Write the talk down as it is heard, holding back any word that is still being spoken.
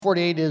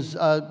48 is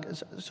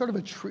sort of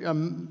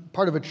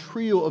part of a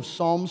trio of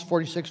Psalms,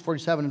 46,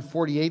 47, and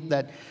 48,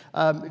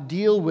 that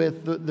deal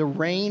with the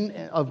reign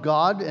of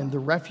God and the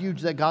refuge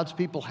that God's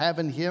people have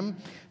in Him.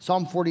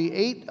 Psalm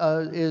 48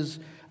 is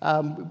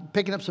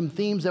picking up some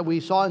themes that we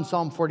saw in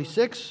Psalm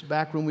 46,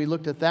 back when we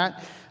looked at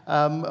that,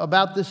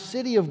 about the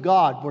city of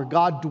God, where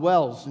God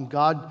dwells, and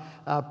God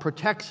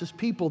protects His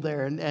people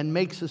there and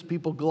makes His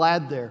people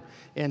glad there.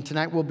 And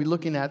tonight we'll be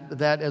looking at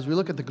that as we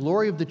look at the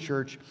glory of the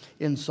church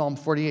in Psalm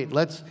 48.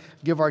 Let's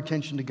give our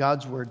attention to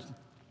God's word.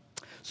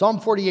 Psalm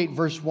 48,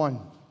 verse 1.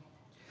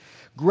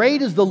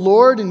 Great is the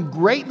Lord and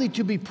greatly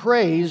to be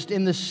praised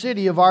in the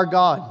city of our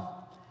God.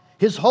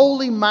 His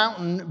holy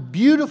mountain,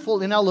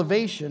 beautiful in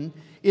elevation,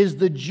 is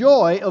the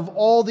joy of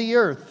all the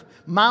earth.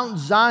 Mount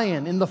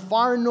Zion in the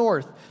far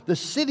north, the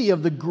city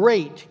of the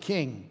great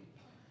King.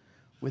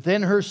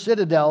 Within her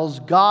citadels,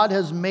 God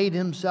has made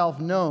Himself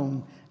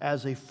known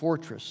as a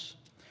fortress.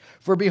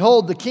 For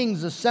behold, the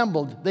kings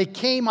assembled. They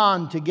came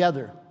on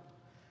together.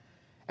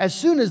 As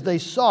soon as they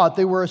saw it,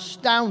 they were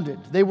astounded.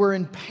 They were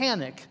in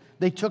panic.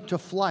 They took to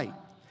flight.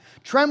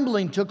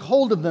 Trembling took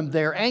hold of them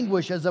there,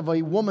 anguish as of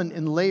a woman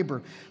in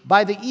labor.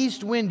 By the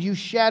east wind you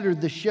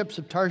shattered the ships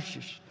of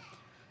Tarshish.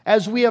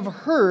 As we have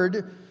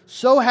heard,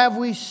 so have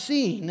we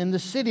seen in the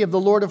city of the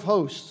Lord of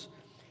hosts,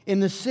 in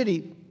the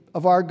city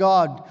of our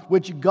God,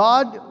 which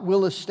God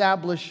will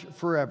establish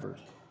forever.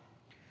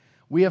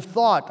 We have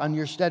thought on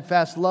your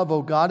steadfast love,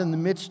 O God, in the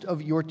midst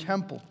of your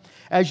temple.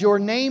 As your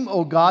name,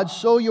 O God,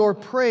 so your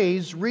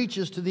praise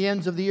reaches to the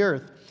ends of the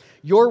earth.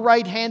 Your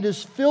right hand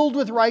is filled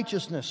with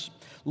righteousness.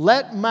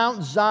 Let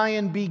Mount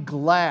Zion be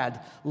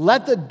glad.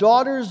 Let the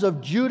daughters of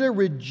Judah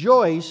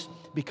rejoice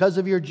because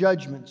of your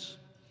judgments.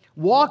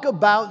 Walk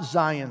about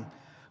Zion.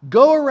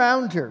 Go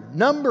around her.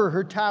 Number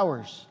her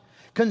towers.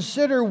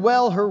 Consider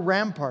well her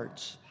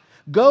ramparts.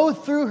 Go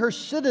through her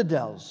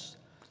citadels,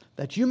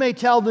 that you may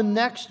tell the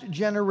next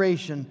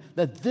generation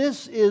that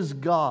this is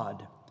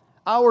God,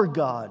 our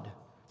God,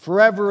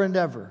 forever and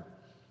ever.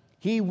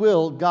 He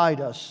will guide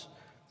us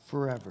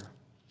forever.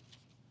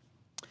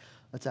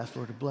 Let's ask the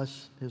Lord to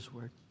bless His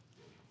word.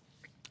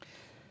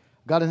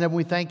 God in heaven,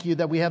 we thank you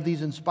that we have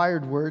these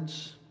inspired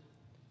words.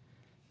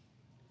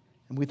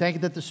 And we thank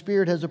you that the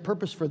Spirit has a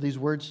purpose for these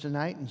words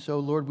tonight. And so,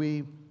 Lord,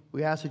 we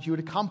ask that you would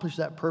accomplish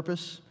that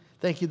purpose.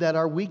 Thank you that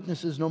our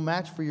weakness is no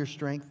match for your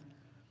strength.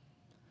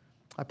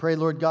 I pray,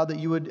 Lord God, that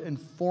you would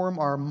inform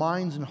our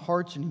minds and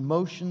hearts and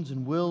emotions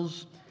and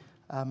wills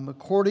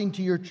according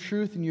to your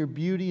truth and your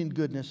beauty and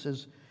goodness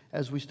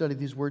as we study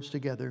these words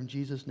together. In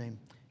Jesus' name,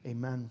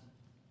 amen.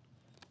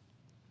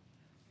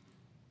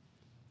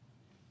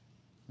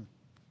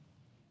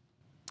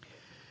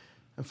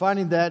 I'm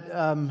finding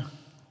that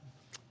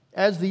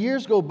as the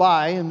years go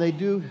by, and they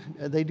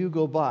do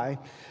go by,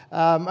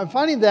 I'm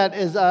finding that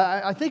as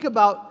I think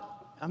about,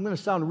 I'm going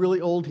to sound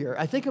really old here,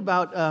 I think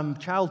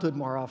about childhood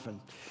more often.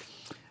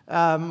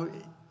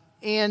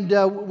 And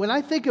when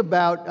I think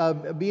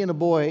about being a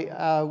boy,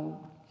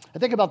 I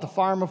think about the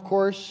farm, of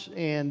course,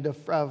 and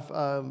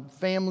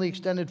family,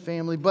 extended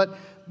family. But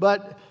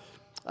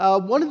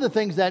one of the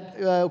things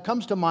that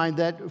comes to mind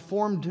that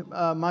formed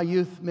my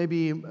youth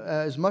maybe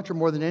as much or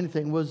more than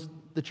anything was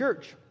the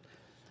church.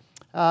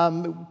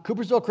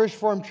 Coopersville Christian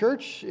Reformed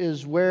Church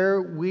is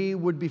where we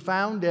would be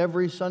found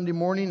every Sunday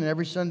morning and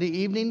every Sunday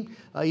evening.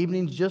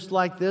 Evenings just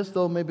like this,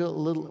 though maybe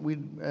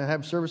we'd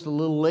have service a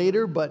little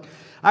later. But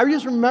I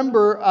just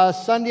remember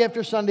Sunday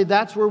after Sunday,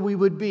 that's where we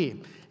would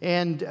be.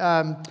 And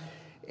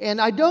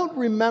I don't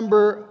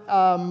remember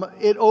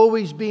it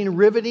always being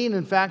riveting.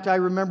 In fact, I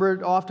remember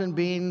it often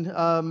being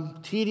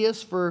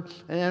tedious for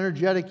an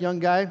energetic young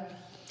guy.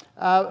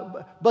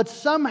 But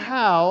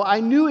somehow I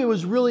knew it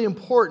was really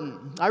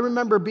important. I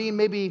remember being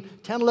maybe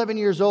 10, 11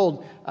 years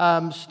old,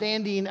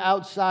 standing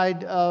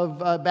outside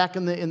of back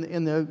in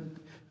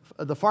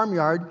the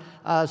farmyard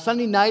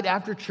Sunday night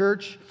after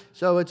church.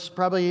 So it's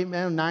probably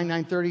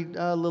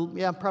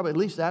 9:30, probably at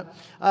least that.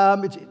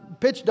 It's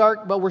pitch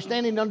dark, but we're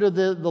standing under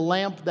the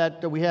lamp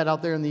that we had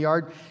out there in the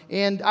yard.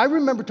 And I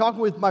remember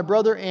talking with my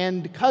brother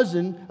and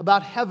cousin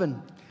about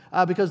heaven.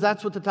 Because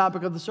that's what the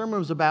topic of the sermon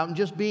was about, and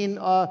just being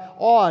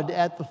awed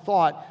at the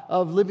thought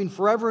of living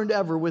forever and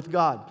ever with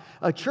God.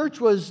 A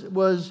church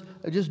was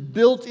just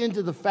built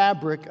into the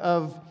fabric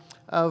of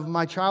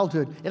my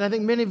childhood, and I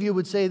think many of you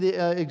would say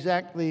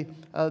exactly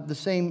the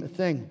same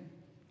thing.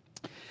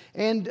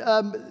 And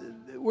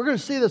we're going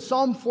to see that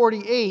Psalm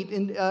 48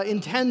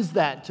 intends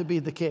that to be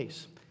the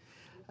case.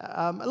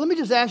 Let me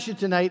just ask you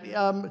tonight,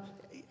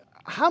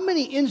 how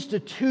many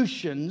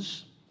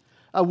institutions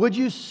would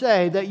you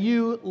say that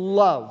you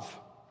love?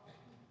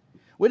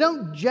 We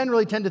don't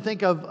generally tend to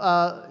think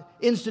of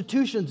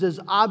institutions as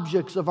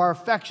objects of our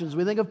affections.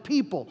 We think of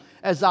people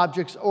as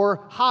objects or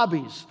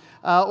hobbies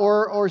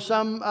or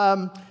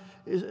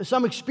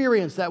some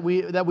experience that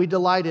we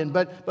delight in.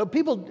 But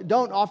people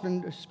don't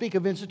often speak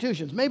of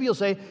institutions. Maybe you'll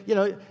say,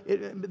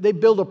 they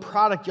build a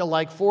product you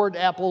like, Ford,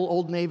 Apple,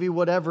 Old Navy,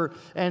 whatever,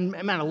 and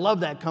man, I love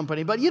that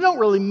company. But you don't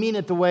really mean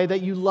it the way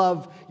that you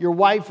love your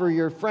wife or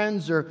your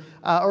friends or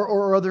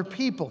other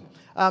people.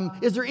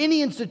 Is there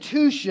any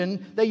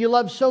institution that you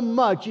love so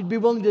much you'd be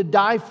willing to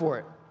die for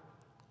it?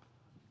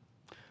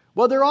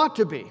 Well, there ought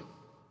to be.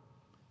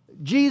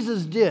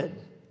 Jesus did.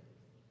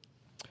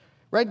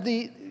 Right?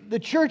 The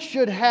church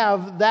should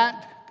have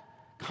that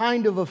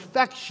kind of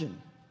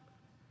affection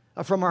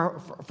from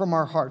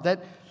our heart.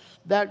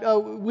 That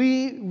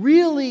we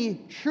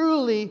really,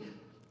 truly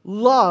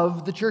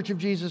love the church of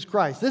Jesus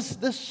Christ.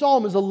 This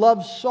psalm is a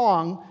love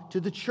song to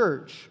the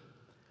church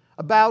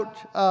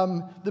about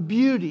the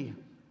beauty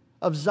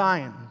of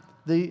Zion,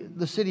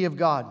 the city of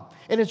God.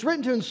 And it's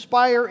written to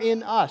inspire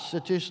in us,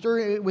 to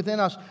stir within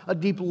us a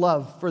deep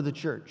love for the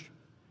church.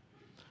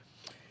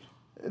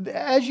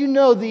 As you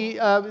know,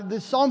 the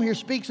psalm here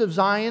speaks of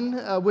Zion,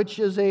 which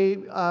is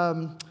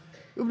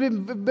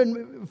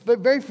been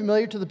very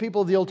familiar to the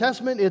people of the Old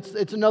Testament.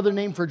 It's another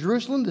name for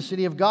Jerusalem, the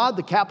city of God,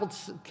 the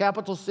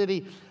capital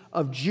city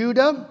of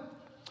Judah.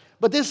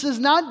 But this is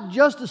not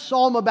just a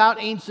psalm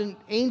about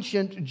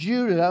ancient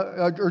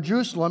Judah or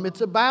Jerusalem.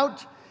 It's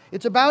about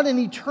an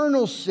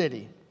eternal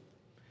city.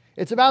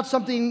 It's about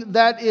something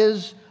that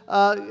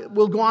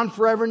will go on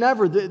forever and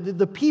ever.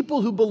 The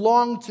people who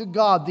belong to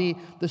God,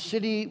 the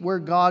city where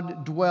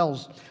God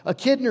dwells.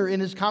 Kidner,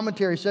 in his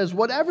commentary, says,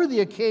 whatever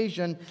the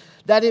occasion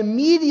that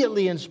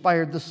immediately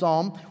inspired the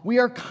psalm, we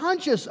are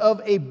conscious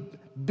of a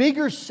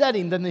bigger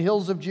setting than the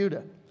hills of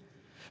Judah.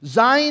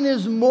 Zion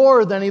is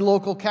more than a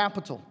local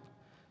capital.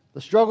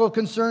 The struggle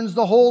concerns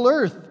the whole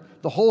earth,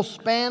 the whole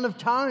span of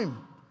time.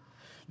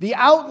 The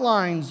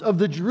outlines of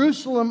the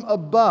Jerusalem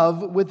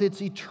above, with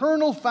its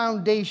eternal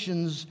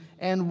foundations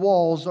and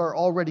walls, are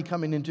already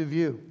coming into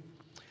view.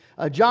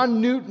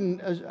 John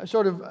Newton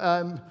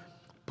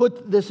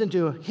put this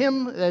into a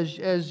hymn,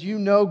 as you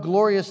know,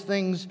 glorious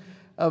things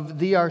of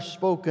thee are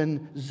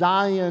spoken,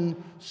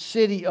 Zion,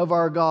 city of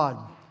our God.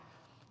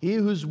 He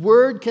whose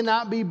word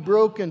cannot be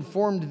broken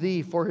formed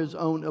thee for his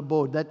own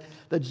abode.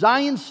 That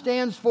Zion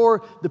stands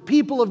for the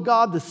people of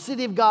God, the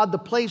city of God, the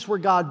place where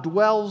God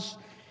dwells,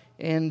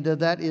 and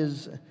that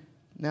is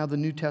now the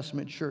New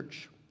Testament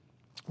church.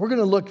 We're going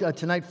to look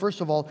tonight, first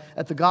of all,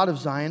 at the God of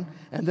Zion,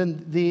 and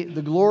then the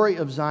glory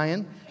of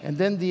Zion, and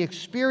then the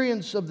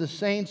experience of the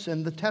saints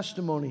and the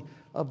testimony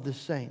of the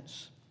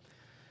saints.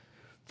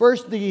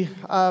 First, the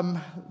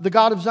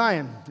God of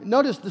Zion.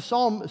 Notice the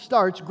psalm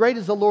starts, great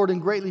is the Lord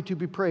and greatly to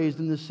be praised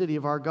in the city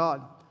of our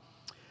God.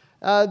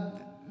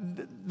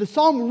 The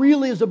psalm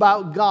really is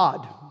about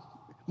God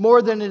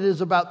more than it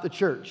is about the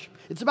church.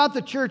 It's about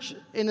the church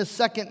in a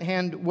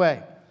second-hand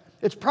way.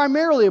 It's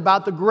primarily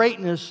about the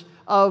greatness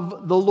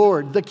of the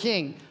Lord, the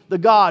King, the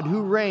God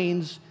who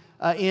reigns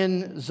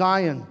in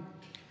Zion.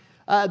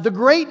 The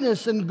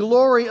greatness and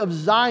glory of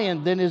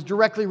Zion then is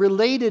directly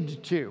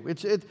related to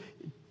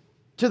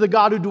the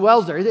God who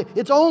dwells there.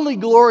 It's only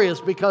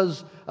glorious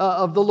because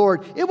of the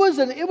Lord. It was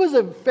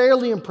a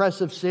fairly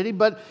impressive city,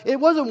 but it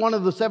wasn't one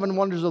of the seven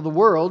wonders of the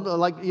world,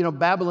 like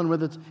Babylon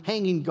with its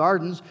hanging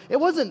gardens. It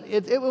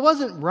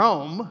wasn't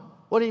Rome.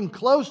 Wasn't even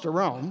close to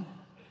Rome.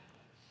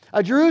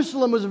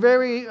 Jerusalem was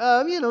very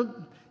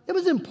it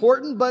was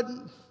important, but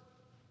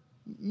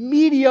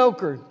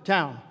mediocre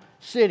town,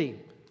 city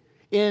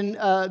in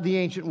the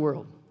ancient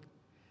world.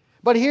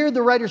 But here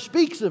the writer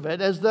speaks of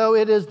it as though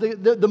it is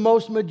the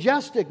most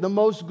majestic, the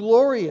most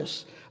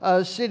glorious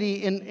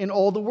city in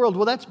all the world.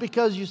 Well, that's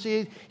because, you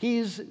see,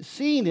 he's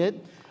seen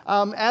it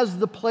as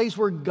the place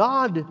where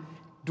God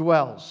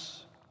dwells.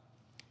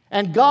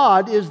 And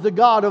God is the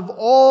God of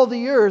all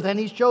the earth, and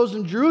He's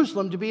chosen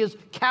Jerusalem to be His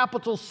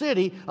capital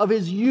city of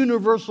His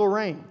universal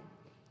reign.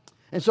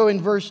 And so in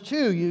verse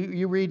 2,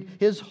 you read,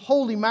 His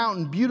holy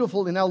mountain,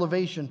 beautiful in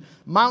elevation,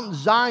 Mount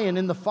Zion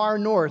in the far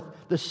north,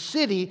 the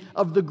city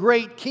of the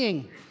great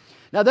King.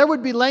 Now there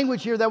would be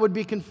language here that would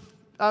be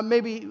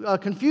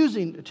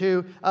confusing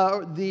to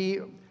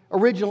the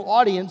original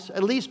audience,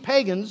 at least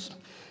pagans,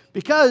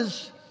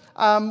 because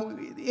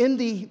in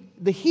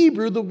the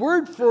Hebrew, the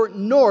word for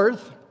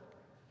north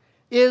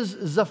is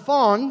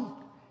Zaphon,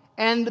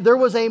 and there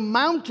was a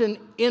mountain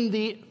in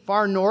the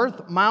far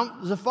north,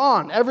 Mount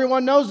Zaphon.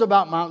 Everyone knows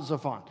about Mount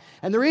Zaphon.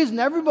 And the reason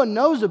everyone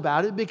knows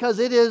about it because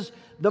it is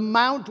the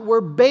mount where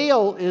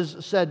Baal is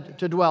said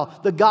to dwell,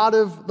 the god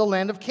of the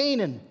land of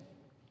Canaan.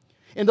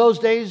 In those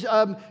days,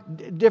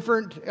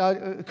 different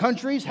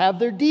countries have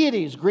their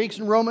deities. Greeks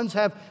and Romans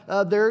have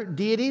their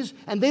deities,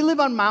 and they live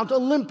on Mount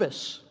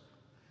Olympus.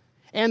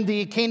 And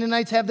the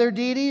Canaanites have their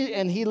deity,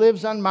 and he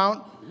lives on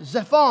Mount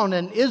Zaphon,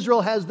 and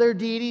Israel has their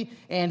deity,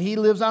 and he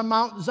lives on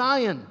Mount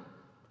Zion.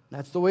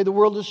 That's the way the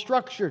world is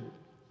structured.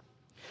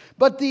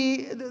 But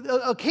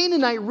a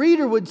Canaanite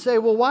reader would say,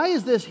 well, why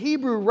is this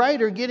Hebrew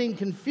writer getting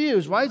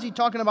confused? Why is he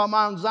talking about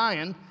Mount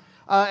Zion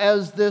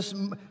as this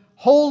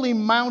holy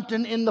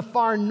mountain in the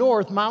far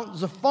north, Mount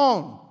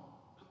Zaphon?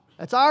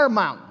 That's our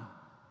mountain.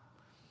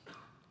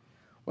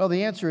 Well,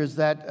 the answer is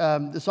that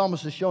the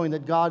psalmist is showing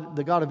that God,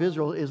 the God of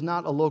Israel, is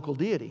not a local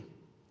deity.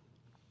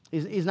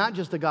 He's not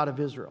just the God of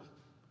Israel.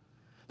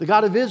 The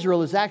God of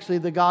Israel is actually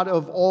the God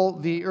of all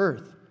the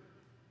earth.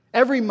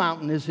 Every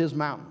mountain is His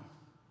mountain.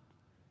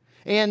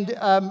 And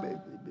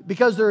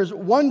Because there is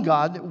one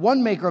God,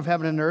 one maker of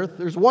heaven and earth.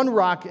 There's one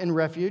rock and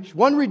refuge,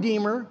 one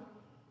Redeemer,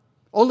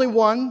 only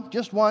one,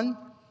 just one.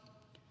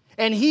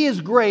 And He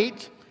is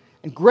great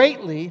and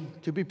greatly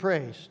to be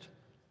praised.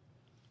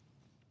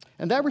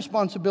 And that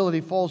responsibility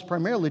falls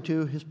primarily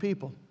to His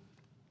people.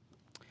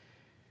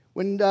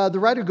 When the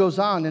writer goes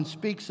on and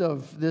speaks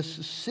of this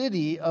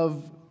city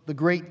of the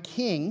great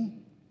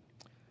King,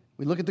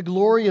 we look at the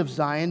glory of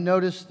Zion.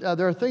 Notice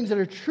there are things that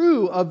are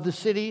true of the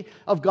city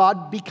of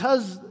God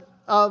because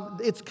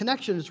of its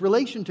connection, its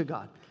relation to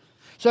God.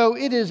 So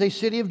it is a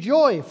city of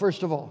joy,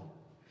 first of all.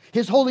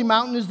 His holy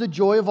mountain is the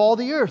joy of all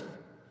the earth.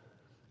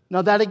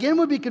 Now that again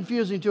would be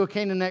confusing to a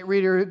Canaanite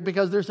reader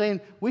because they're saying,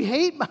 we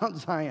hate Mount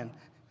Zion.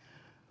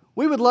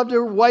 We would love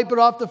to wipe it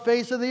off the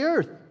face of the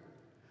earth.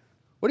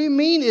 What do you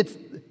mean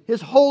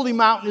His holy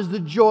mountain is the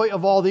joy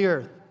of all the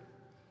earth?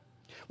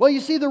 Well,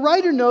 you see, the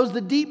writer knows the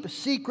deep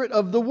secret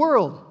of the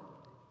world.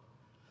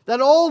 That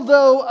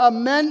although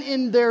men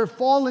in their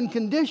fallen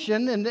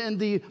condition and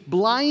the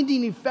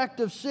blinding effect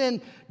of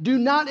sin do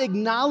not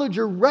acknowledge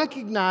or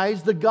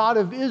recognize the God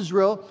of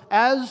Israel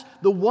as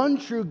the one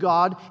true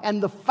God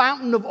and the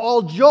fountain of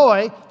all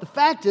joy, the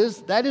fact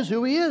is that is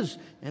who He is,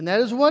 and that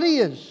is what He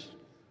is.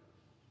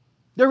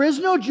 There is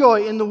no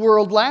joy in the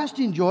world,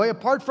 lasting joy,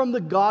 apart from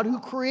the God who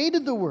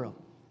created the world.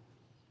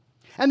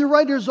 And the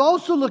writer is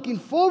also looking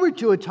forward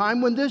to a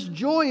time when this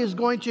joy is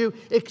going to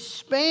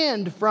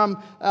expand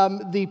from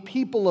the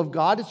people of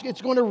God.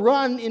 It's going to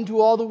run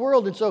into all the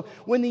world. And so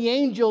when the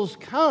angels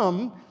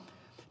come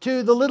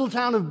to the little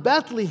town of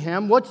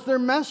Bethlehem, what's their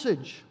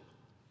message?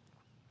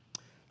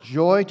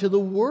 Joy to the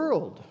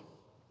world.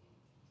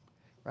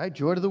 Right?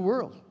 Joy to the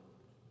world.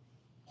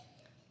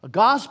 A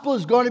gospel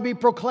is going to be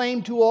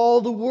proclaimed to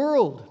all the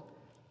world.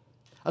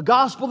 A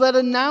gospel that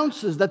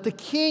announces that the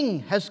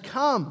King has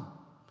come.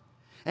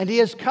 And He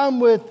has come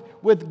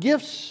with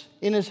gifts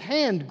in His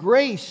hand,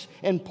 grace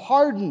and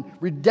pardon,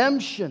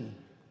 redemption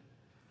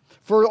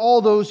for all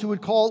those who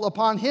would call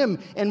upon Him.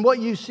 And what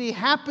you see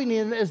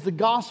happening as the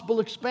gospel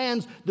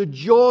expands, the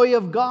joy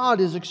of God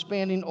is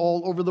expanding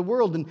all over the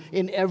world and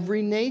in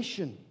every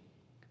nation.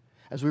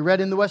 As we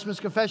read in the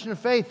Westminster Confession of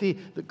Faith,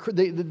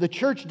 the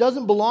church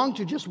doesn't belong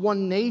to just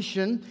one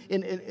nation,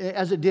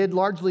 as it did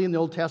largely in the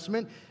Old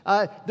Testament.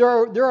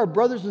 There are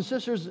brothers and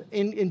sisters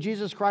in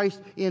Jesus Christ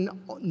in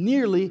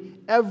nearly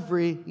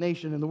every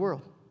nation in the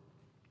world.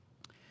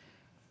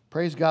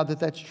 Praise God that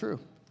that's true.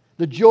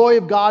 The joy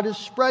of God is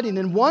spreading.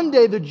 And one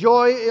day the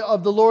joy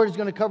of the Lord is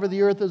going to cover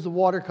the earth as the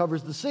water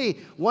covers the sea.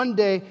 One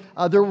day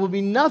there will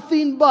be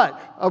nothing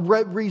but a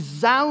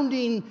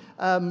resounding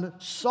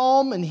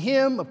psalm and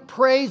hymn of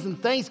praise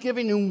and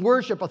thanksgiving and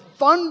worship, a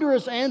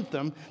thunderous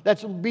anthem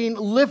that's being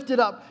lifted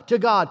up to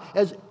God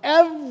as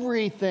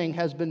everything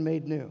has been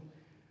made new.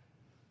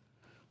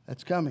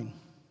 That's coming.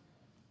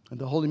 And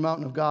the holy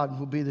mountain of God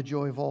will be the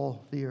joy of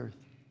all the earth.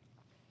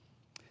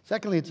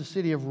 Secondly, it's a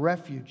city of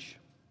refuge.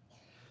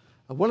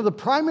 One of the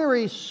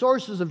primary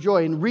sources of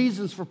joy and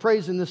reasons for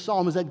praise in this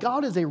psalm is that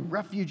God is a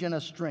refuge and a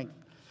strength.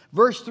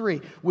 Verse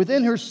 3,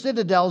 within her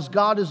citadels,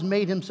 God has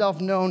made Himself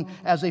known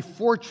as a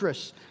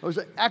fortress. There's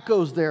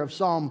echoes there of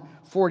Psalm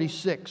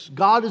 46.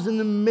 God is in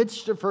the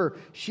midst of her.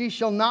 She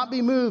shall not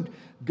be moved.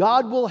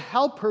 God will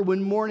help her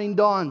when morning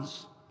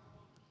dawns.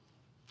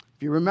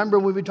 If you remember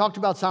when we talked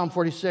about Psalm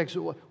 46,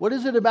 what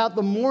is it about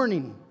the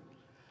morning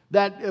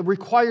that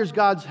requires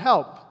God's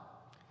help?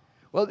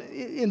 Well,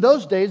 in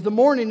those days, the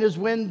morning is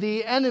when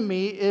the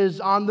enemy is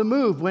on the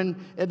move.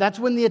 That's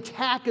when the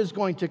attack is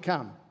going to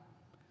come.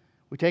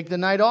 We take the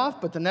night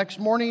off, but the next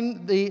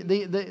morning,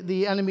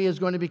 the enemy is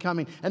going to be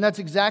coming. And that's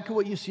exactly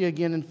what you see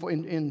again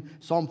in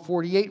Psalm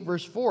 48,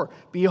 verse 4.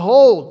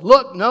 Behold,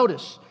 look,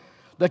 notice,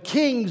 the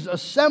kings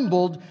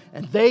assembled,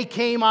 and they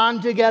came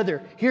on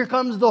together. Here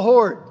comes the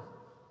horde.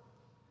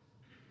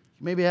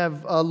 Maybe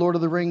have Lord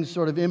of the Rings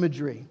sort of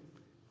imagery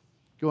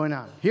going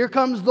on. Here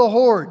comes the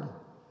horde.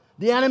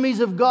 The enemies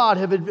of God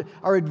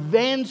are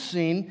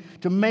advancing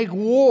to make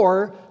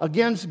war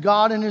against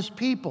God and His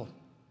people.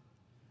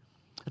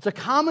 It's a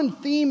common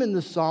theme in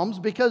the Psalms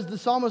because the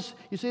psalmist,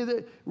 you see,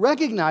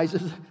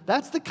 recognizes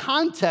that's the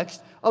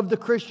context of the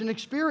Christian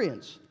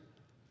experience.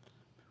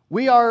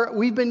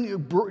 We've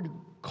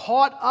been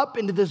caught up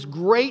into this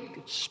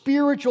great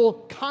spiritual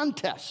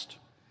contest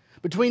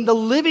between the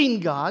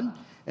living God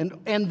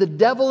and the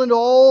devil and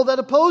all that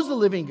oppose the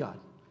living God.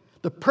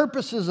 The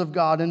purposes of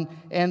God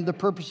and the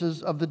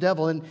purposes of the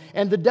devil.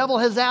 And the devil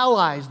has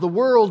allies, the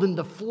world and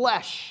the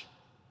flesh.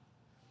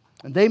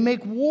 And they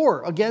make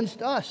war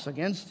against us,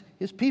 against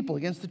His people,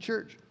 against the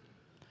church.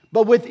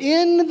 But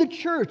within the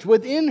church,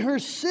 within her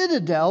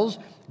citadels,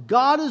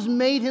 God has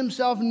made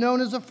Himself known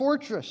as a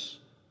fortress.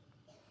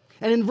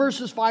 And in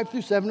verses 5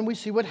 through 7, we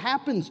see what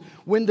happens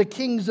when the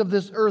kings of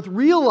this earth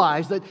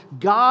realize that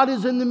God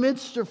is in the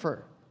midst of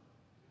her.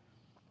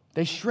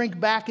 They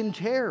shrink back in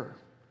terror.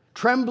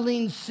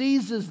 Trembling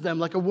seizes them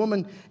like a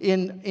woman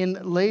in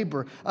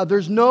labor.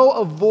 There's no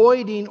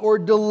avoiding or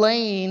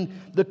delaying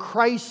the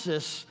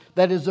crisis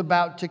that is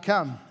about to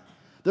come.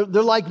 They're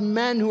like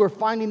men who are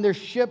finding their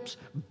ships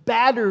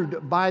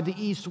battered by the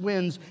east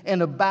winds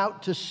and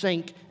about to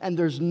sink, and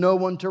there's no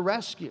one to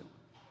rescue.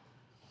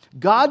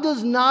 God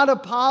does not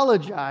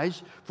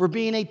apologize for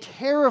being a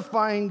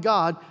terrifying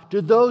God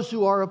to those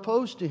who are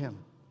opposed to Him.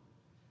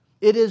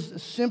 It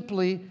is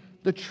simply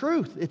the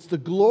truth. It's the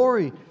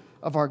glory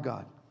of our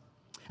God.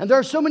 And there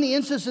are so many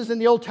instances in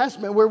the Old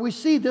Testament where we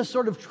see this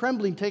sort of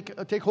trembling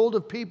take hold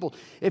of people.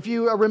 If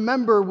you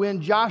remember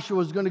when Joshua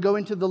was going to go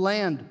into the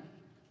land,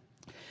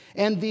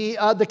 and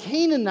the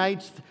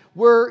Canaanites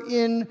were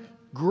in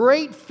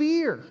great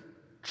fear.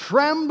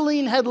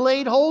 Trembling had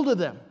laid hold of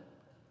them.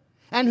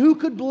 And who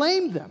could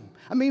blame them?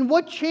 I mean,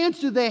 what chance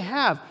do they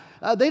have?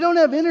 They don't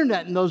have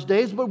internet in those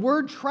days, but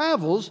word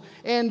travels,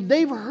 and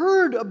they've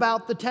heard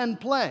about the 10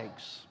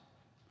 plagues.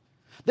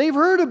 They've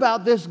heard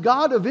about this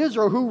God of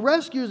Israel who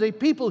rescues a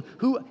people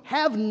who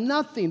have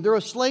nothing. They're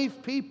a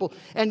slave people.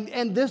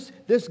 And this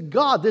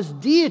God, this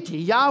deity,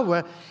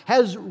 Yahweh,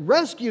 has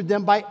rescued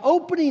them by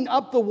opening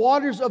up the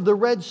waters of the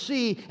Red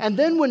Sea. And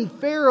then when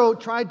Pharaoh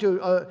tried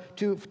to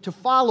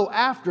follow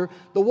after,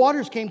 the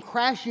waters came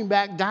crashing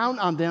back down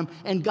on them,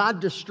 and God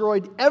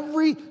destroyed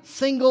every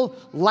single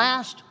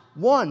last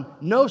one.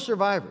 No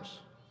survivors.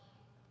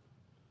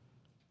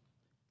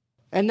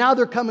 And now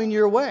they're coming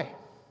your way.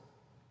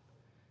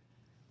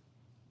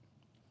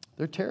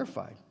 They're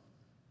terrified.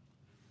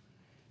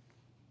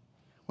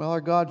 Well,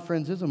 our God,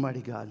 friends, is a mighty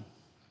God.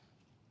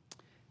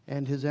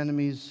 And His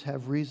enemies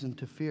have reason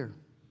to fear.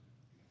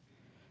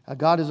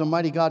 God is a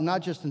mighty God,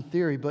 not just in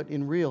theory, but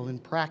in real, in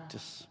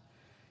practice,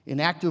 in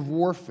active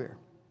warfare.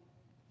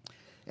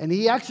 And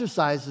He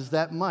exercises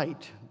that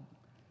might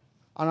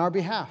on our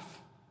behalf.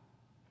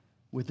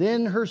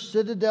 Within her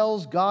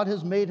citadels, God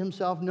has made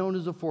Himself known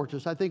as a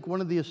fortress. I think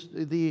one of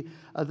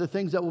the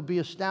things that will be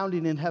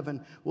astounding in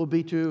heaven will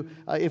be to,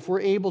 if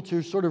we're able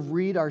to sort of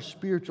read our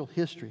spiritual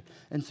history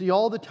and see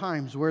all the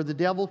times where the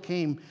devil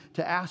came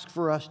to ask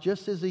for us,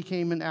 just as he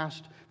came and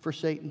asked for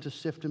Satan to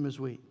sift him as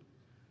wheat.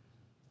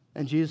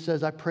 And Jesus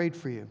says, I prayed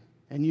for you,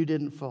 and you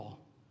didn't fall.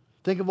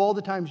 Think of all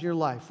the times in your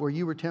life where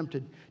you were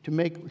tempted to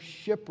make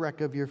shipwreck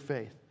of your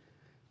faith,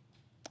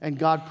 and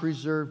God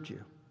preserved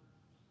you.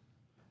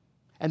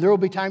 And there will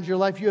be times in your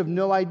life you have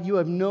no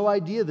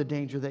idea the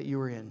danger that you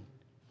were in.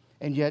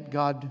 And yet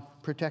God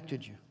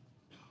protected you.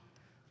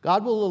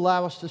 God will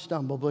allow us to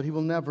stumble, but He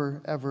will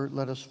never, ever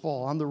let us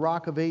fall. On the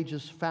rock of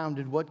ages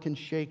founded, what can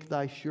shake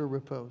thy sure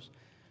repose?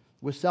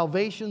 With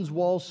salvation's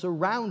walls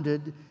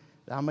surrounded,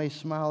 thou mayst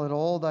smile at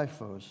all thy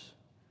foes.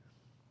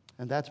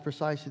 And that's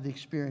precisely the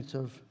experience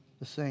of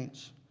the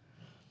saints.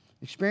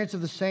 The experience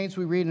of the saints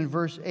we read in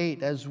verse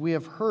 8, as we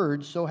have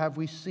heard, so have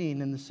we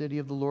seen in the city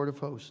of the Lord of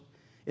hosts.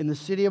 In the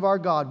city of our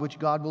God, which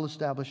God will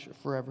establish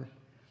forever.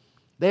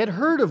 They had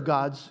heard of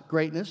God's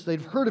greatness.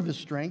 They'd heard of His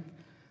strength.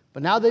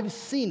 But now they've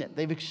seen it.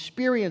 They've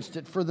experienced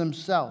it for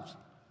themselves.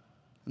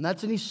 And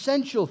that's an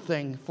essential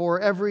thing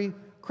for every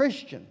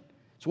Christian.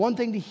 It's one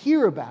thing to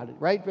hear about it,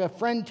 right? A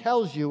friend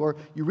tells you, or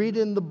you read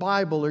it in the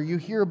Bible, or you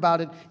hear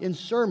about it in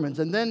sermons.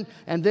 And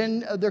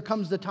then there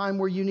comes the time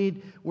where you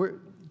need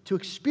to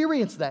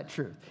experience that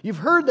truth. You've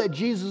heard that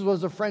Jesus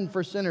was a friend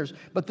for sinners,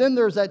 but then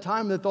there's that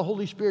time that the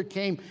Holy Spirit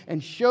came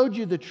and showed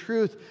you the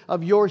truth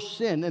of your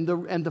sin and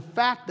the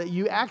fact that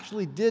you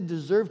actually did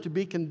deserve to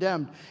be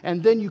condemned.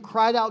 And then you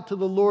cried out to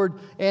the Lord,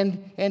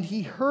 and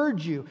He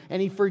heard you,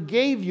 and He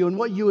forgave you, and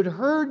what you had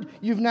heard,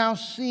 you've now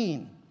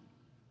seen.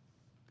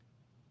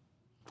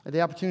 I had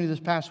the opportunity this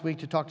past week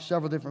to talk to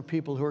several different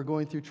people who are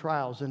going through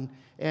trials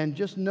and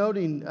just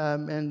noting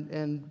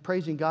and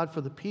praising God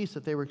for the peace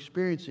that they were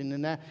experiencing.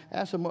 And I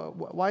asked them,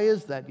 why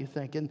is that, you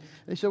think? And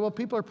they said, well,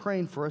 people are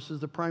praying for us is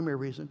the primary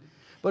reason.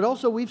 But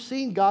also we've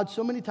seen God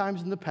so many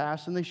times in the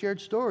past, and they shared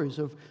stories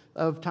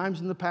of times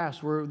in the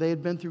past where they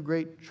had been through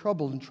great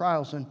trouble and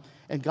trials,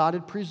 and God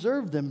had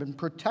preserved them and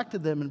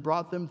protected them and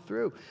brought them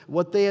through.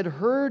 What they had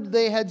heard,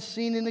 they had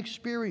seen and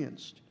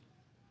experienced.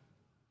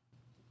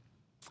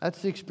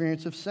 That's the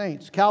experience of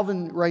saints.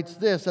 Calvin writes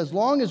this, as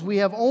long as we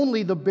have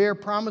only the bare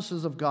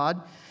promises of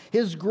God,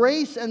 His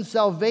grace and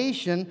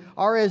salvation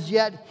are as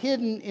yet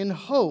hidden in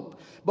hope.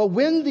 But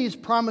when these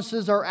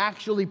promises are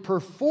actually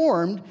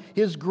performed,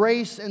 His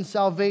grace and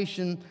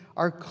salvation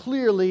are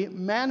clearly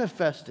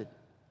manifested.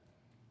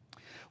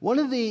 One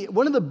of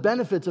the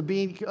benefits of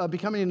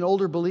becoming an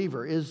older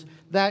believer is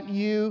that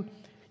you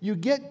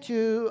get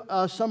to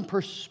some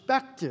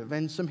perspective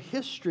and some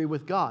history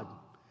with God.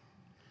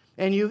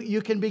 And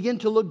you can begin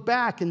to look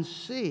back and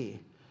see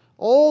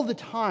all the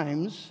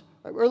times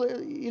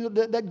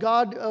that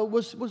God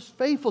was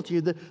faithful to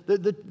you.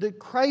 The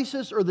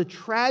crisis or the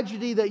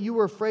tragedy that you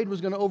were afraid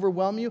was going to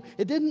overwhelm you,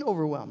 it didn't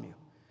overwhelm you.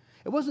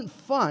 It wasn't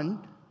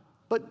fun,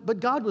 but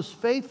God was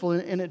faithful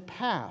and it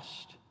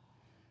passed.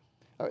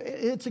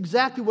 It's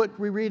exactly what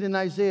we read in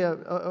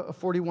Isaiah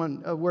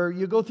 41, where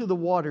you go through the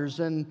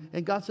waters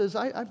and God says,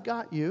 I've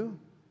got you.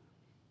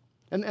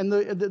 And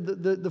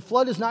the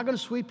flood is not going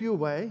to sweep you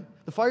away.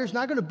 The fire is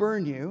not going to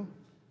burn you.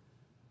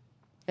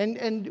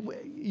 And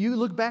you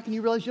look back and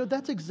you realize,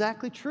 that's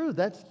exactly true.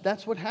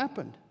 That's what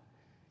happened.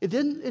 It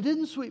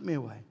didn't sweep me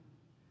away.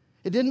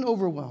 It didn't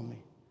overwhelm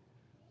me.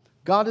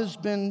 God has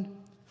been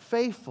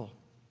faithful.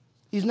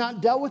 He's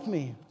not dealt with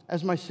me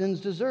as my sins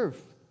deserve.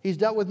 He's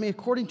dealt with me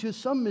according to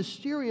some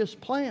mysterious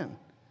plan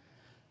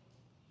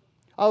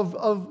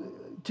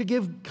to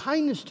give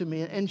kindness to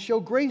me and show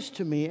grace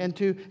to me and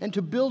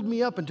to build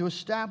me up and to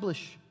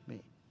establish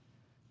me,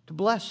 to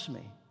bless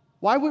me.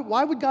 Why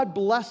would God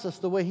bless us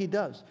the way He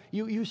does?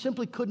 You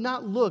simply could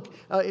not look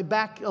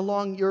back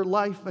along your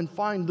life and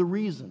find the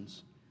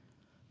reasons,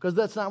 because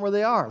that's not where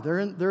they are.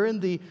 They're in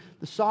the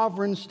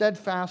sovereign,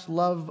 steadfast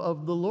love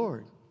of the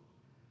Lord.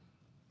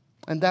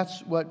 And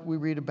that's what we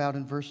read about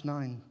in verse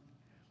 9,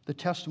 the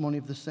testimony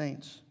of the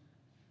saints.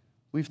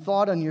 We've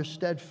thought on your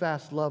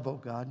steadfast love, O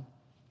God,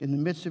 in the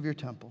midst of your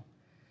temple.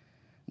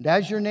 And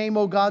as your name,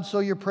 O God, so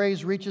your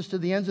praise reaches to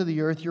the ends of the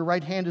earth. Your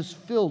right hand is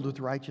filled with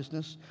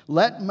righteousness.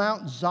 Let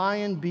Mount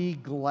Zion be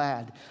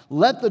glad.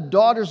 Let the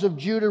daughters of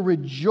Judah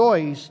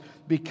rejoice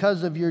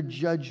because of your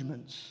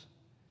judgments.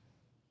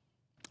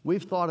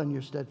 We've thought on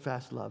your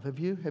steadfast love. Have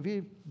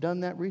you done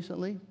that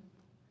recently?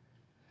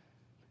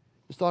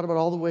 Just thought about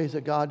all the ways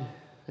that God,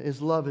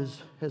 His love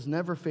has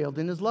never failed.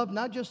 And His love,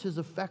 not just His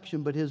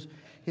affection, but His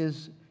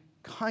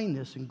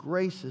kindness and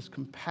grace, His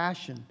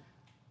compassion,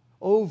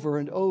 over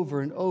and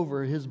over and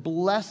over, His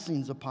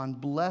blessings upon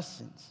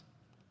blessings.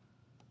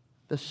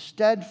 The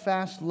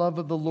steadfast love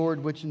of the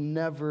Lord which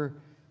never,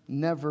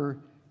 never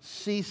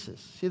ceases.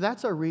 See,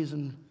 that's our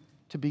reason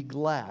to be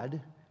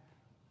glad.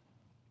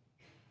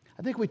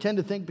 I think we tend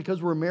to think,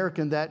 because we're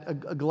American, that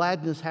a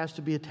gladness has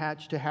to be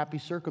attached to happy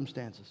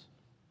circumstances.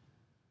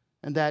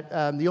 And that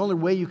the only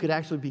way you could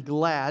actually be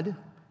glad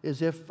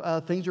is if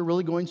things are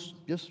really going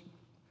just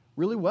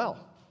really well.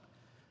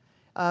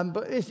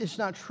 But it's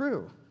not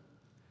true.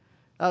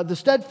 The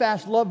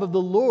steadfast love of the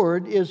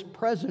Lord is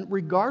present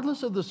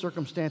regardless of the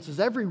circumstances.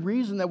 Every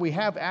reason that we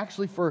have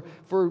actually for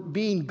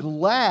being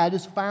glad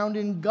is found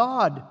in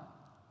God,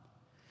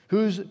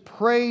 whose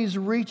praise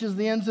reaches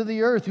the ends of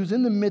the earth, who's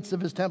in the midst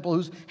of His temple,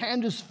 whose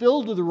hand is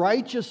filled with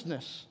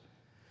righteousness.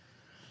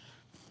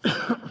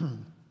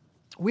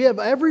 We have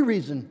every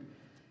reason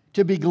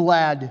to be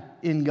glad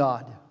in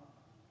God.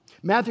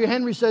 Matthew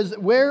Henry says,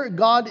 where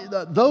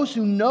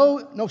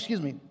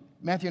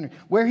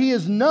He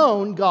is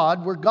known,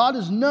 God, where God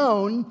is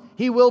known,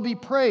 He will be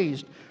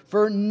praised.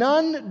 For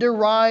none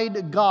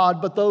deride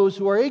God but those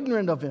who are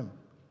ignorant of Him.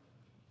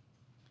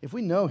 If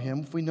we know Him,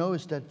 if we know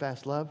His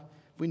steadfast love,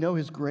 if we know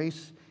His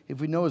grace, if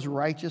we know His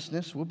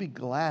righteousness, we'll be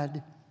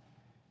glad.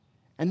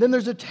 And then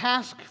there's a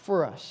task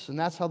for us, and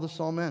that's how the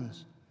psalm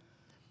ends.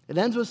 It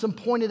ends with some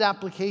pointed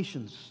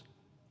applications.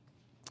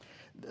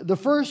 The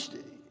first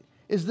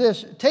is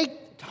this: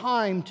 take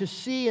time to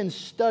see and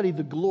study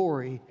the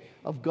glory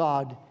of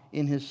God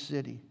in His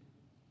city.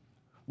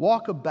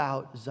 Walk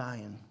about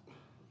Zion.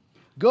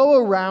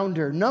 Go around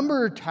her,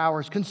 number her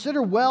towers,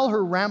 consider well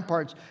her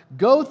ramparts,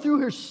 go through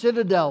her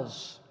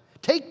citadels.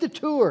 Take the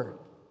tour.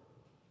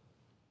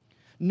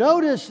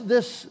 Notice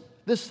this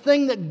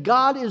thing that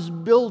God is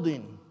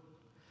building,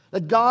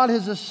 that God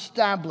has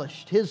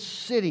established, His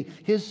city,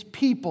 His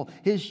people,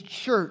 His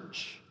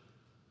church.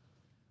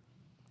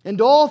 And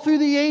all through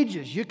the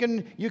ages,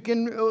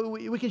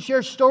 we can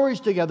share stories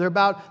together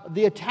about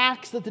the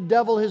attacks that the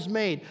devil has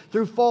made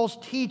through false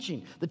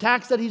teaching, the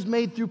attacks that he's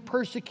made through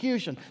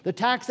persecution, the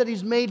attacks that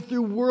he's made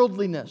through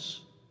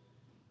worldliness.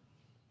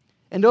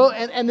 And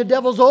the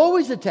devil's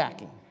always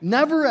attacking,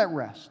 never at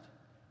rest.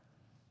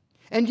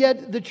 And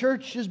yet the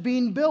church is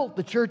being built.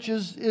 The church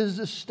is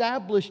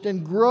established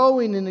and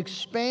growing and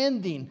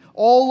expanding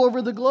all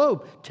over the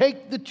globe.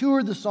 Take the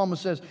tour, the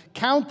psalmist says.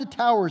 Count the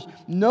towers.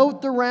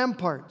 Note the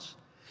ramparts.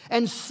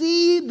 And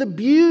see the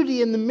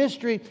beauty and the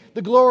mystery,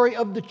 the glory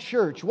of the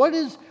church. What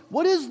is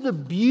the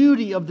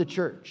beauty of the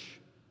church?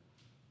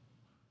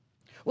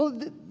 Well,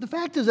 the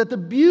fact is that the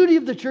beauty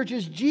of the church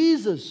is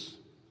Jesus.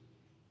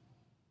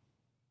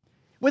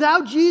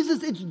 Without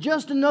Jesus, it's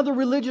just another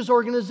religious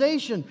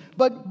organization.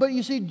 But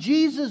you see,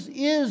 Jesus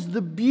is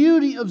the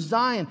beauty of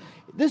Zion.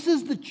 This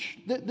is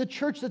the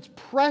church that's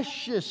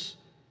precious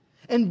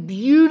and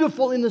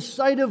beautiful in the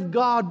sight of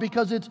God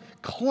because it's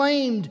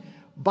claimed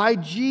by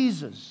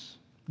Jesus.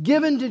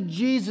 Given to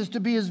Jesus to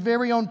be His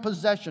very own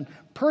possession,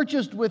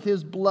 purchased with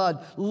His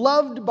blood,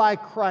 loved by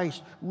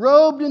Christ,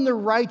 robed in the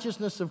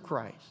righteousness of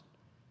Christ.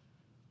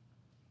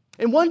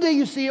 And one day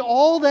you see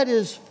all that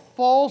is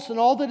false and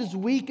all that is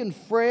weak and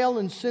frail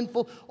and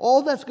sinful,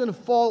 all that's going to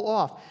fall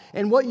off.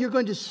 And what you're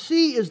going to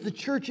see is the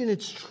church in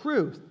its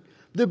truth,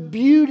 the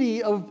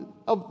beauty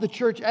of the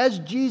church as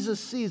Jesus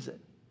sees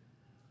it.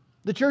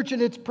 The church in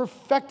its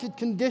perfected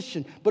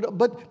condition.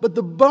 But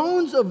the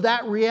bones of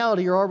that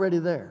reality are already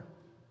there.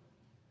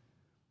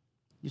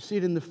 You see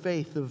it in the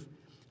faith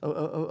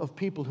of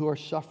people who are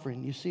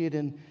suffering. You see it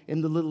in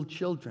the little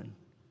children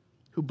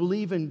who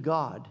believe in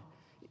God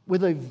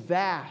with a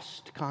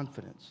vast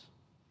confidence.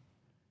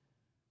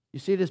 You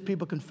see it as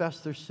people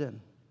confess their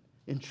sin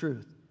in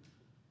truth.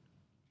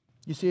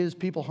 You see it as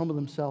people humble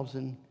themselves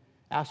and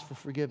ask for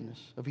forgiveness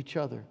of each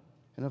other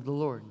and of the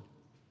Lord.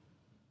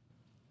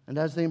 And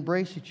as they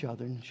embrace each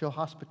other and show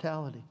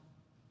hospitality.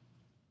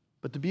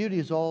 But the beauty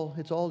is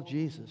it's all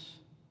Jesus.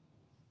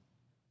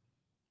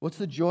 What's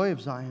the joy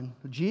of Zion?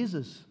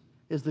 Jesus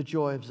is the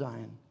joy of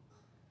Zion.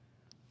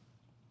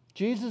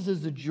 Jesus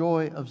is the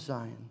joy of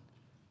Zion.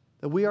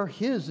 That we are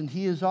His and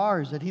He is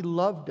ours, that He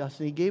loved us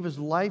and He gave His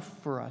life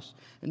for us.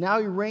 And now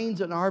He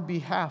reigns on our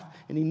behalf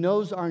and He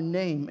knows our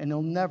name and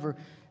He'll never,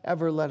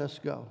 ever let us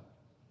go.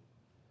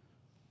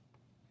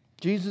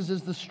 Jesus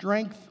is the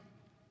strength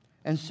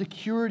and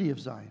security of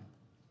Zion.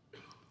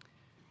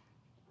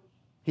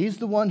 He's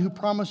the one who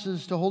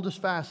promises to hold us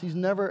fast. He's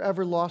never,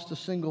 ever lost a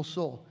single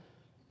soul.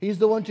 He's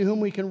the one to whom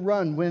we can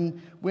run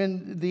when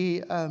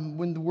the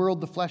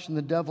world, the flesh, and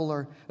the devil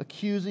are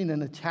accusing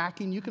and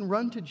attacking. You can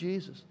run to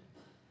Jesus.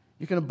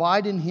 You can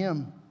abide in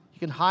Him. You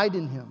can hide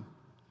in Him.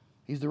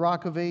 He's the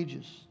Rock of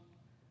Ages.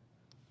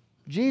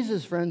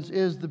 Jesus, friends,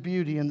 is the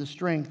beauty and the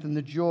strength and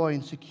the joy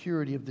and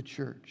security of the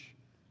church.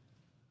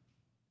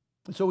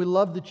 And so we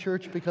love the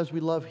church because we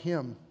love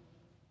Him.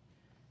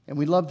 And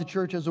we love the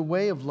church as a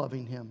way of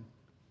loving Him.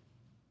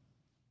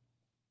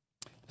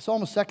 The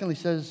psalmist secondly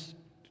says,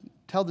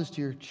 tell this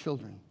to your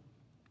children.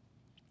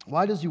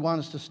 Why does he want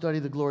us to study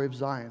the glory of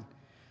Zion?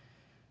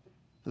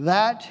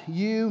 That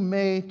you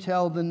may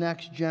tell the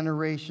next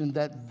generation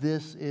that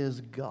this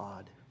is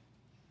God,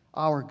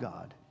 our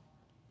God,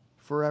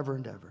 forever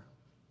and ever.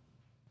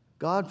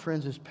 God,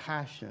 friends, is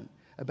passionate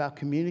about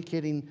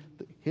communicating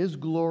His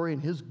glory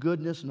and His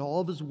goodness and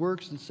all of His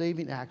works and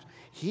saving acts.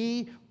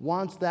 He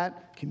wants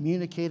that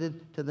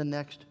communicated to the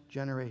next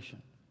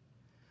generation.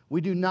 We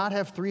do not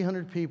have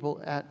 300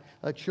 people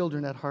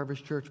children at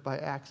Harvest Church by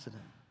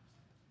accident.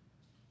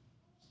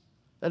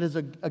 That is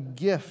a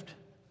gift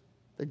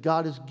that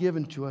God has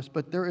given to us,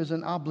 but there is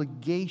an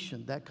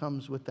obligation that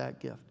comes with that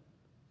gift.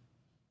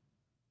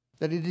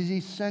 That it is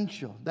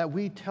essential that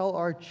we tell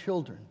our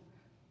children,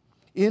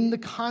 in the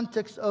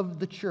context of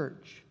the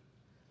church,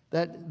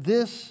 that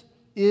this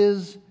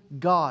is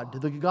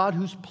God, the God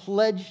who's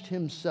pledged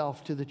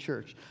Himself to the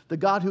church, the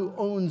God who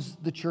owns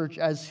the church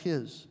as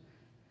His,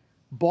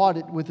 bought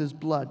it with His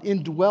blood,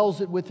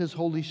 indwells it with His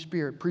Holy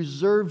Spirit,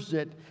 preserves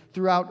it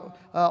throughout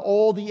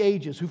all the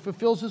ages, who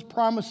fulfills His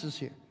promises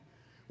here.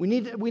 We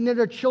need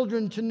our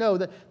children to know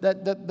that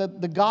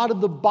the God of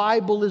the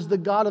Bible is the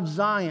God of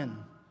Zion.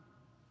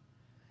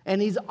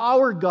 And He's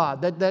our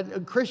God.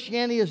 That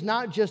Christianity is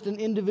not just an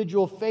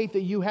individual faith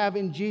that you have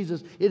in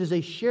Jesus. It is a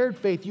shared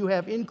faith you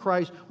have in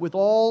Christ with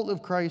all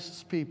of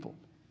Christ's people.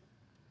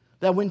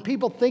 That when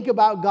people think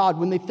about God,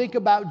 when they think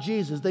about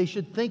Jesus, they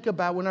should think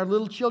about, when our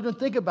little children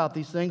think about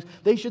these things,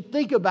 they should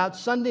think about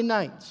Sunday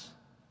nights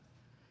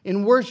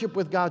in worship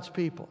with God's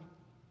people.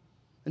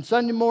 And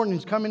Sunday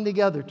mornings coming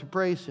together to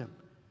praise Him.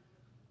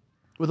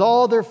 With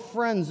all their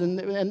friends and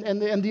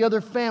the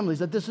other families,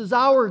 that this is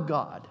our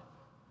God,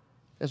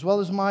 as well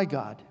as my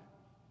God.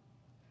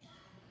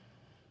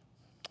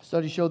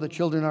 Studies show that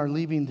children are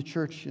leaving the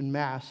church in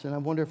mass, and I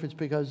wonder if it's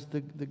because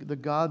the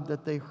God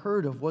that they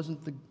heard of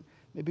wasn't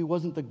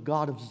the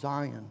God of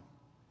Zion.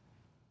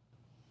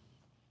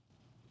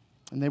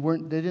 And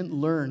they didn't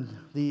learn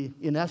the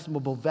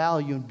inestimable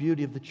value and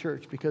beauty of the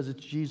church because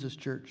it's Jesus'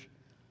 church.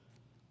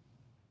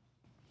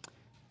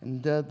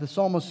 And the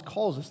psalmist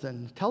calls us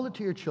then, tell it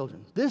to your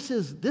children. This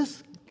is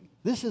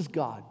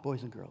God,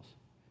 boys and girls.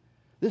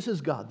 This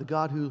is God, the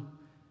God who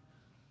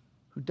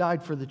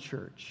died for the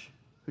church,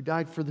 who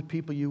died for the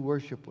people you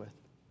worship with,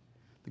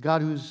 the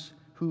God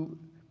who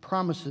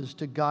promises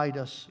to guide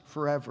us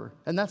forever.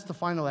 And that's the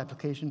final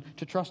application,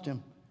 to trust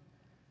Him.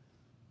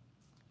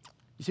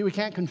 You see, we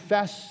can't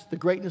confess the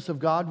greatness of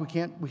God. We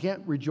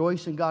can't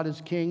rejoice in God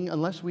as King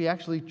unless we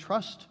actually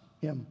trust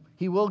Him.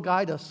 He will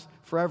guide us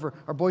forever.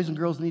 Our boys and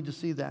girls need to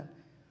see that.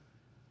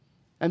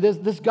 And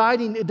this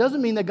guiding, it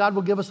doesn't mean that God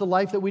will give us the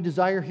life that we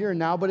desire here and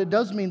now, but it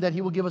does mean that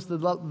He will give us the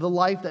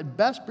life that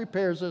best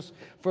prepares us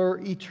for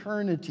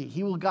eternity.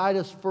 He will guide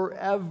us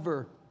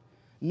forever.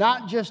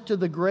 Not just to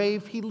the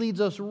grave, He leads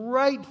us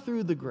right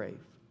through the grave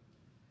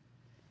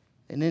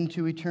and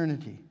into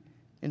eternity,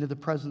 into the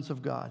presence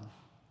of God.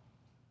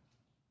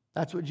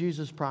 That's what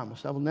Jesus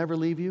promised. I will never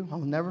leave you. I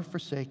will never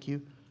forsake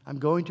you. I'm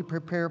going to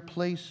prepare a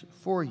place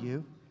for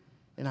you,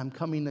 and I'm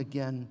coming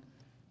again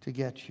to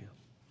get you.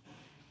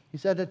 He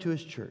said that to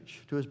His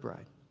church, to His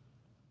bride.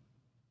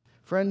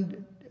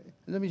 Friend,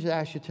 let me just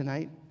ask you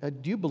tonight,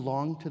 do you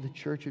belong to the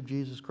church of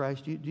Jesus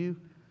Christ?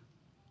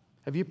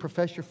 Have you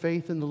professed your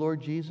faith in the Lord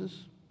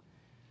Jesus?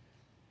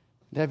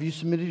 Have you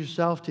submitted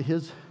yourself to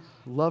His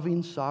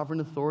loving, sovereign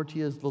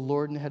authority as the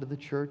Lord and head of the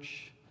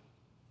church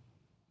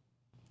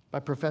by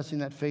professing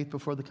that faith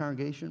before the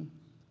congregation?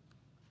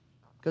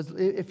 Because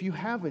if you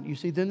haven't, you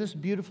see, then this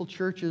beautiful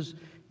church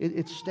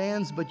it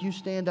stands, but you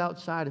stand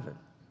outside of it.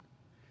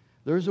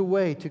 There's a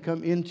way to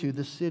come into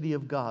the city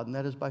of God, and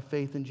that is by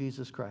faith in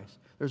Jesus Christ.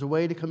 There's a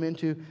way to come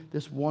into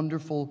this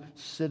wonderful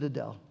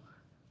citadel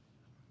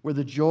where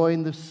the joy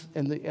and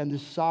the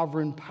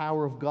sovereign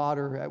power of God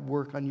are at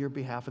work on your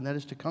behalf, and that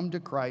is to come to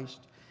Christ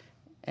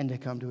and to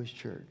come to His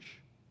church.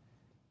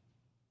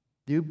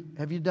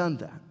 Have you done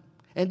that?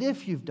 And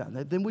if you've done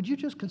that, then would you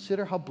just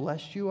consider how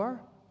blessed you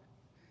are?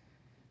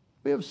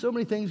 We have so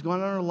many things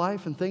going on in our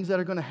life and things that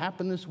are going to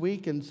happen this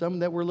week, and some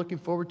that we're looking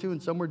forward to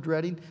and some we're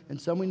dreading and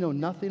some we know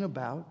nothing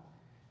about.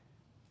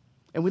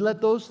 And we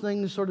let those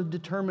things sort of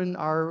determine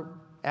our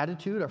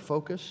attitude, our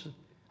focus,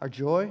 our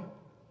joy.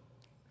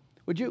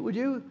 Would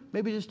you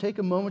maybe just take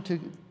a moment to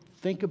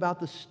think about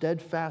the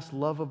steadfast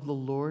love of the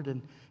Lord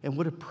and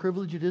what a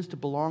privilege it is to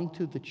belong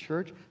to the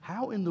church?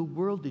 How in the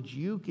world did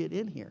you get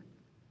in here?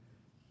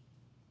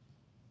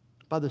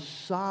 By the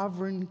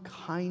sovereign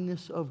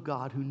kindness of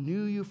God, who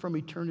knew you from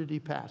eternity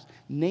past,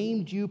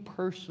 named you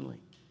personally,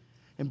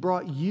 and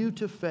brought you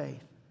to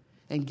faith,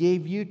 and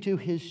gave you to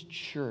His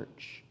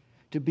church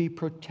to be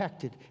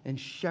protected and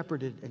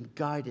shepherded and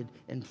guided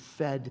and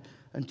fed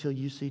until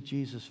you see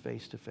Jesus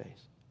face to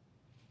face.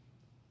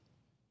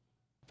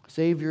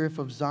 Savior, if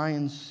of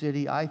Zion's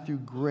city I through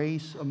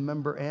grace a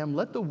member am,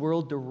 let the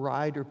world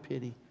deride or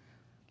pity.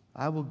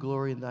 I will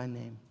glory in thy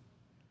name.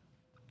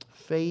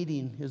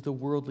 Fading is the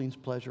worldling's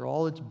pleasure,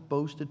 all its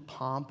boasted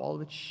pomp, all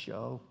of its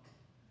show.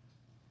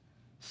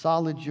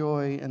 Solid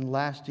joy and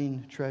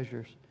lasting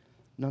treasures,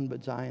 none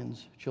but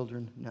Zion's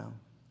children know.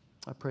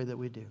 I pray that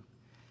we do.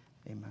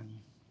 Amen.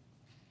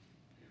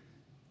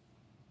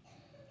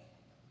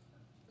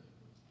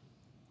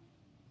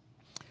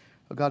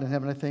 Oh God in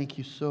heaven, I thank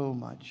you so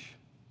much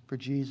for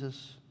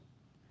Jesus.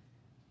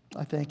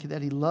 I thank you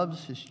that He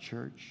loves His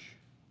church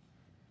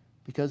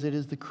because it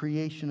is the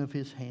creation of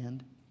His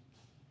hand.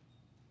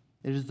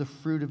 It is the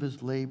fruit of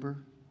His labor.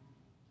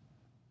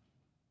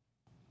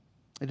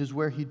 It is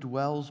where He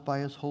dwells by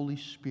His Holy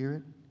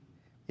Spirit.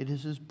 It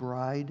is His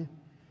bride,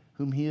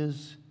 whom He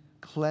is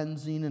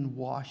cleansing and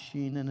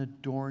washing and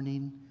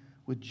adorning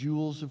with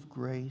jewels of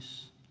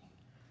grace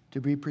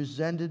to be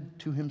presented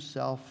to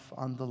Himself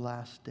on the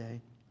last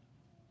day.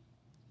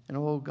 And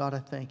oh God, I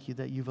thank you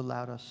that you've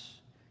allowed us,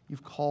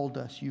 you've called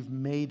us, you've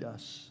made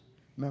us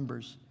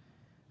members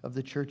of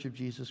the Church of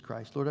Jesus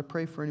Christ. Lord, I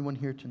pray for anyone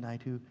here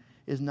tonight who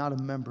is not a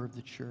member of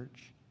the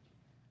church,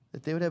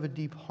 that they would have a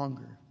deep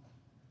hunger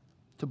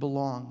to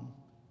belong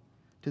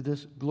to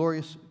this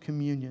glorious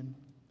communion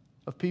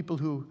of people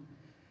who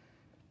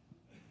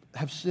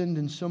have sinned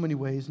in so many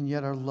ways and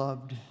yet are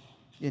loved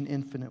in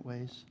infinite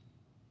ways.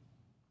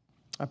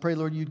 I pray,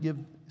 Lord, you'd give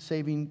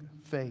saving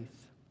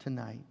faith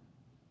tonight.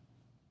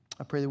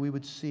 I pray that we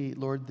would see,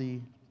 Lord,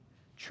 the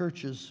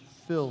churches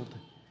filled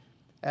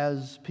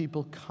as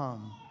people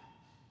come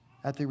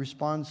at the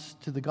response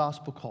to the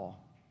gospel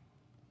call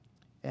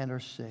and are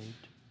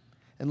saved.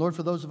 And Lord,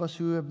 for those of us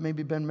who have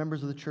maybe been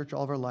members of the church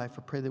all of our life,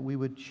 I pray that we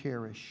would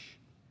cherish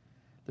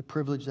the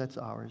privilege that's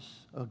ours,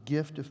 a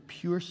gift of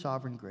pure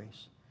sovereign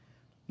grace.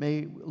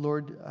 May,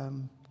 Lord,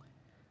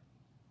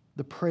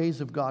 the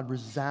praise of God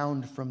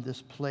resound from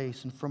this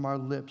place and from our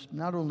lips,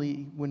 not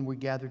only when we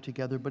gather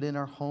together, but in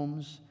our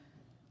homes,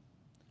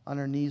 on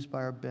our knees by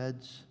our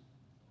beds.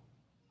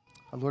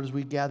 Lord, as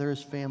we gather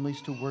as families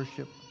to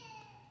worship,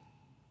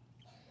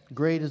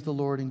 great is the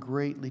Lord and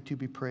greatly to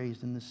be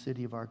praised in the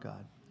city of our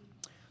God.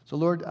 So,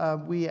 Lord,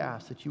 we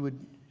ask that you would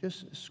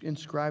just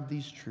inscribe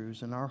these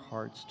truths in our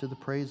hearts to the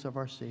praise of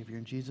our Savior.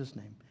 In Jesus'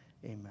 name,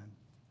 amen.